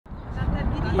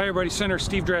Hi everybody, Senator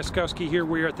Steve Drazkowski here.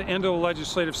 We are at the end of the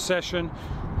legislative session.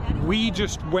 We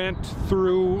just went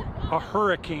through a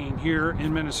hurricane here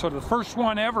in Minnesota, the first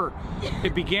one ever.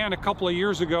 It began a couple of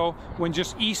years ago when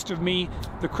just east of me,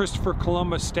 the Christopher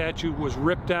Columbus statue was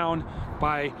ripped down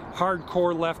by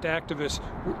hardcore left activists.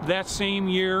 That same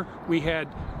year, we had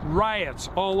riots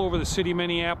all over the city of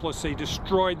Minneapolis. They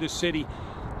destroyed the city.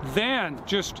 Then,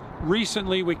 just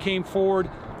recently, we came forward.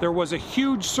 There was a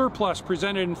huge surplus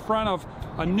presented in front of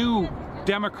a new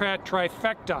Democrat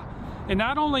trifecta. And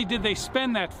not only did they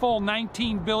spend that full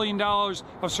 $19 billion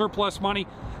of surplus money,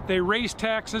 they raised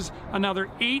taxes another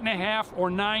 $8.5 or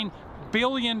 $9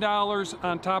 billion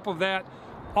on top of that.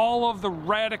 All of the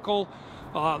radical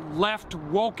left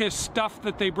wokest stuff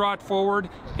that they brought forward,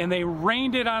 and they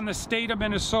rained it on the state of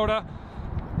Minnesota.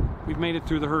 We've made it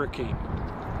through the hurricane.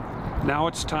 Now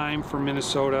it's time for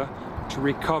Minnesota to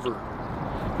recover.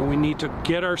 And we need to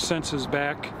get our senses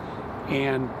back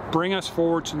and bring us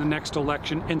forward to the next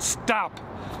election and stop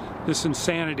this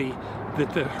insanity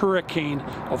that the hurricane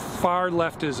of far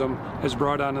leftism has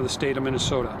brought onto the state of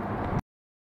Minnesota.